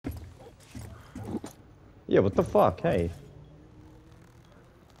Yeah, what the fuck? Hey.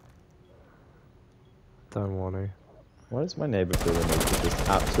 Don't want to. Why does my neighbor feel the need to just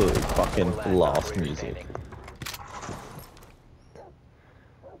absolutely fucking blast music?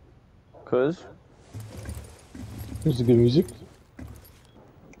 Cause? Is it good music?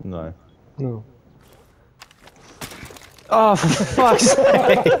 No. No. Oh, for fuck's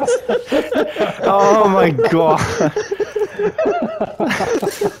sake! Oh my god!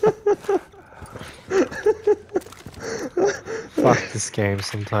 Fuck this game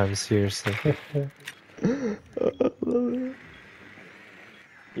sometimes, seriously. You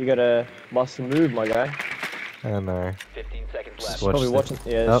gotta must move, my guy. I know. 15 seconds left. Just watch Probably the- watching.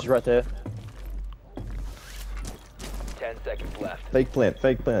 Yeah, she's right there. 10 seconds left. Fake plant,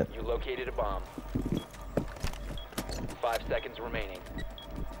 fake plant. You located a bomb. 5 seconds remaining.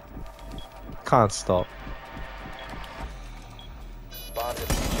 Can't stop. Bomb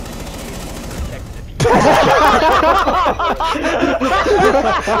defused. Protect the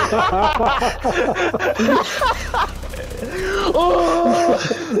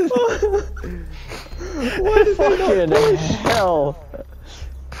Fucking hell!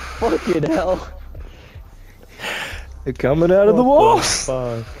 Fucking hell! They're coming out of the walls!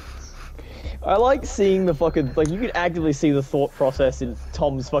 I like seeing the fucking, like, you can actively see the thought process in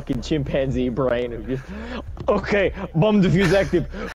Tom's fucking chimpanzee brain of just, okay, bomb defuse active,